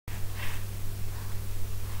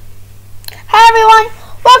Hi everyone,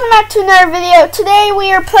 welcome back to another video. Today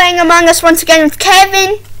we are playing Among Us once again with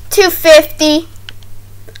Kevin 250.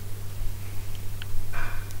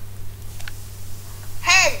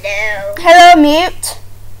 Hello. Hello, mute.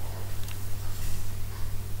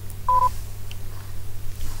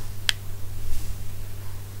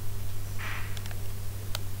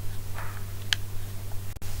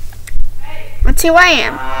 Let's see who I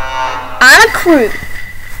am. I'm a crew.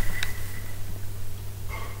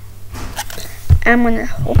 I'm gonna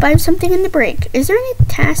hope I have something in the break. Is there any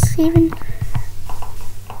tasks even?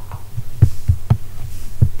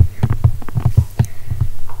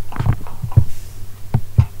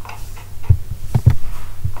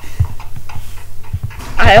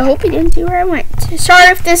 I hope he didn't see where I went.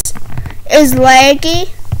 Sorry if this is laggy.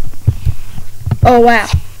 Oh wow.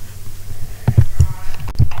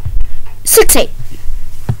 6-8.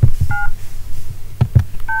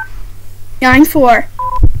 9-4.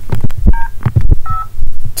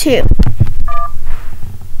 2.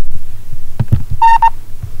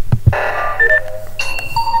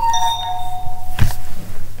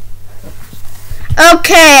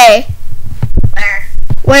 Okay.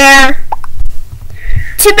 Where?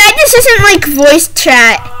 Too bad this isn't like voice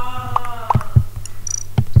chat.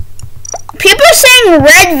 People are saying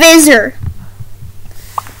red visor.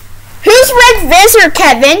 Who's red visor,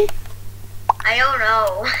 Kevin? I don't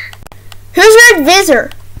know. Who's red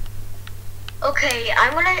visor? Okay,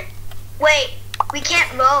 I'm gonna... Wait, we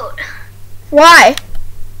can't vote. Why?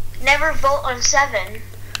 Never vote on 7.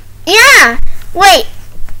 Yeah. Wait.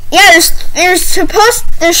 Yeah, there should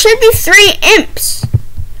be 3 imps.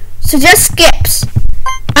 So just skips.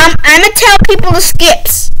 I'm gonna tell people to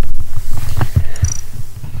skips.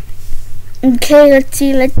 Okay, let's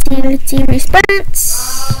see. Response.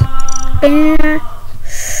 I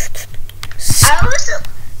was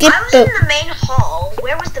in the main hall.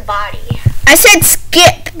 Where was the body? I said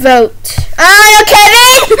skip vote. Oh, no,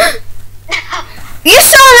 Kevin! You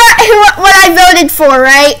saw what I voted for,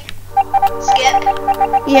 right? Skip?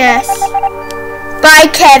 Yes. Bye,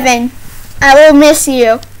 Kevin. I will miss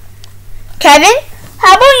you. Kevin,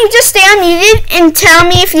 how about you just stay unmuted and tell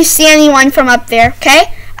me if you see anyone from up there,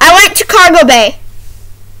 okay? I went to Cargo Bay.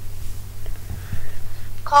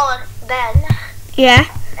 Call it Ben. Yeah?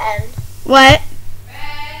 Ben. What?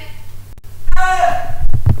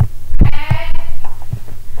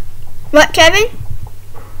 What, Kevin?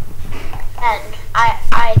 Ben.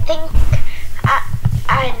 I think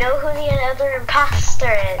I know who the other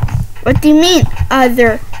imposter is. What do you mean,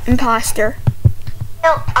 other imposter?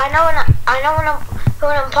 No, I know who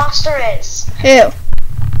an imposter is. Who?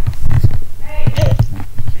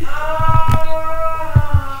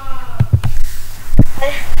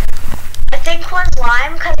 I think one's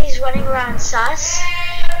Lime because he's running around sus,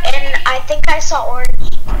 and I think I saw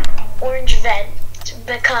orange vent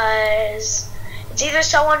because it's either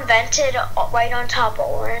someone vented right on top of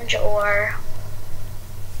orange or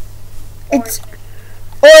It's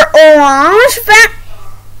orange vent.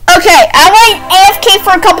 Okay, I went AFK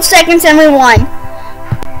for a couple seconds and we won.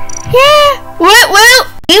 Yeah, woo,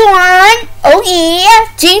 we won. Oh yeah,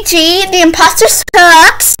 GG. The imposter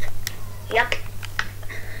sucks. Yep.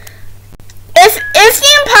 If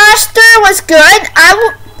the imposter was good,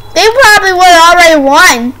 they probably would have already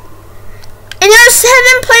won. And there are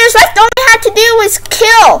 7 players left. All they had to do was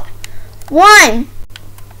kill 1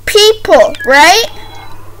 people, right?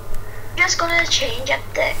 Just gonna change up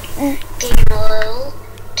the game a little.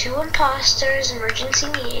 2 imposters, emergency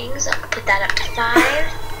meetings. I'll put that up to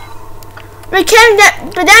 5. But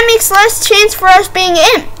that makes less chance for us being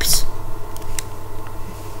imps.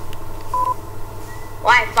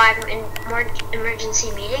 Why 5 more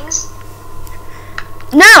emergency meetings?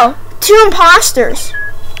 No, 2 imposters.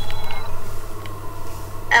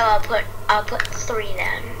 Oh, I'll put 3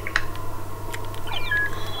 then.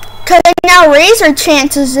 Because it now raise our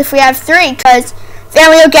chances if we have 3, because then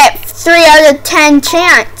we'll get 3 out of 10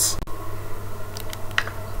 chance.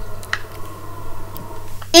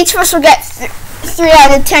 Each of us will get 3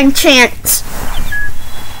 out of 10 chance.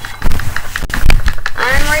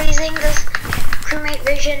 I'm raising the crewmate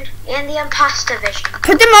vision and the imposter vision.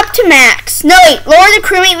 Put them up to max. No, wait, lower the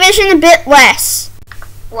crewmate vision a bit less.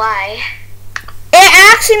 Why? It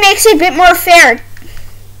actually makes it a bit more fair.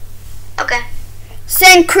 Okay. So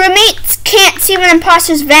then crewmates can't see when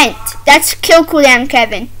imposters vent. That's kill cooldown,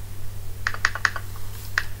 Kevin.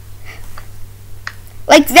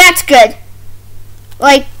 Like, that's good.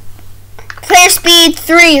 Like, player speed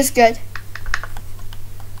 3 is good.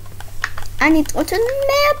 I need to go to the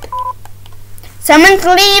map. Someone's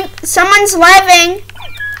leaving.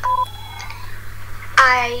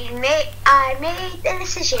 I made the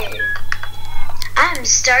decision. I'm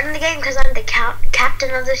starting the game because I'm the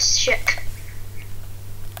captain of this ship.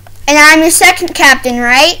 And I'm your second captain,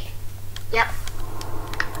 right? Yep.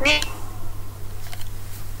 Me.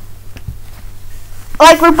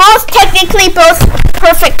 Like, we're both technically both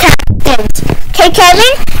perfect captains. Okay,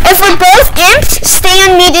 Kevin? If we're both imps, stay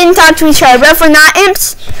unmuted and talk to each other. But if we're not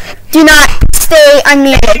imps, do not stay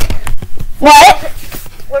unmuted. What?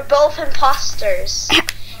 We're both imposters.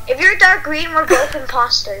 If you're dark green, we're both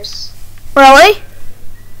imposters. Really?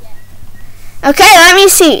 Okay, let me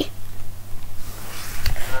see.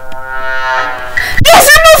 Yes,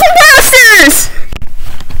 we're both imposters!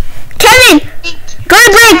 Kevin, go to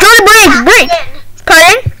break.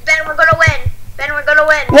 Pardon? Ben, we're gonna win. Ben, we're gonna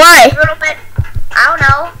win. Why? We're gonna win. I don't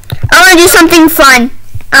know. I want to do something fun.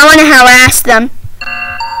 I want to harass them.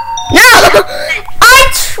 No! I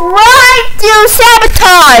tried to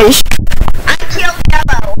sabotage! I killed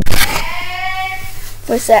Yellow.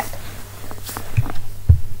 What's that?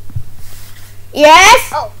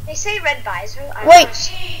 Yes? Oh, they say red visor. Wait!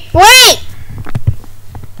 What?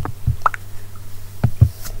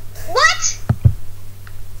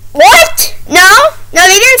 What? No,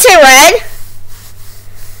 they didn't say red.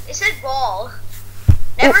 They said ball.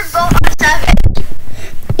 Never vote on 7.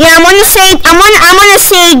 Yeah, I'm gonna say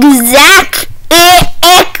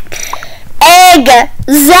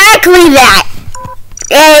exactly that.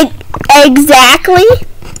 Exactly.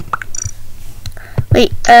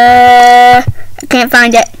 Wait, I can't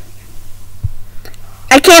find it.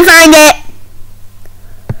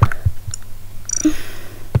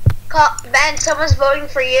 Ben, someone's voting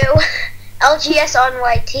for you. LGS on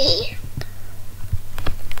YT.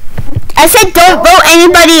 I said don't vote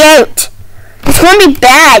anybody out. It's gonna be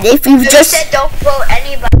bad if you just said don't vote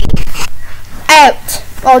anybody out.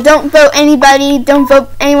 Well, don't vote anybody. Don't vote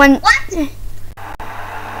anyone. What?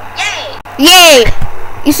 Yay!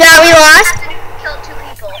 You saw we lost? Kill 2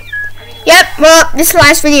 people. Yep. Well, this is the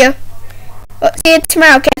last video. Well, see you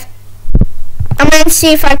tomorrow, Kev. I'm gonna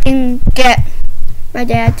see if I can get my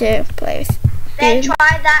dad to play with. Then try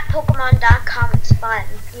that Pokemon.com. It's fun.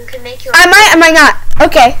 You can make your. I might not.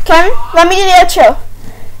 Okay, Kevin, let me do the outro.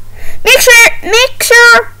 Make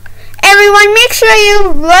sure, everyone, make sure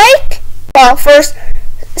you like. Well, first,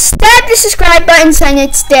 stab the subscribe button and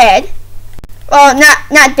it's dead. Well,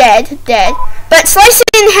 not dead, but slice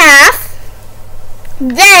it in half.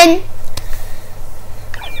 Then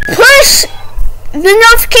push the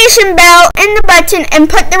notification bell and the button and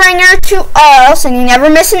put the ringer to all so you never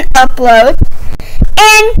miss an upload.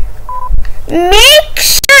 And make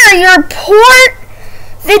sure you report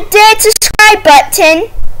the dead subscribe button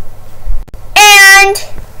and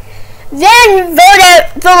then vote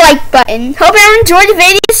out the like button. Hope everyone enjoyed the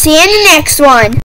video. See you in the next one.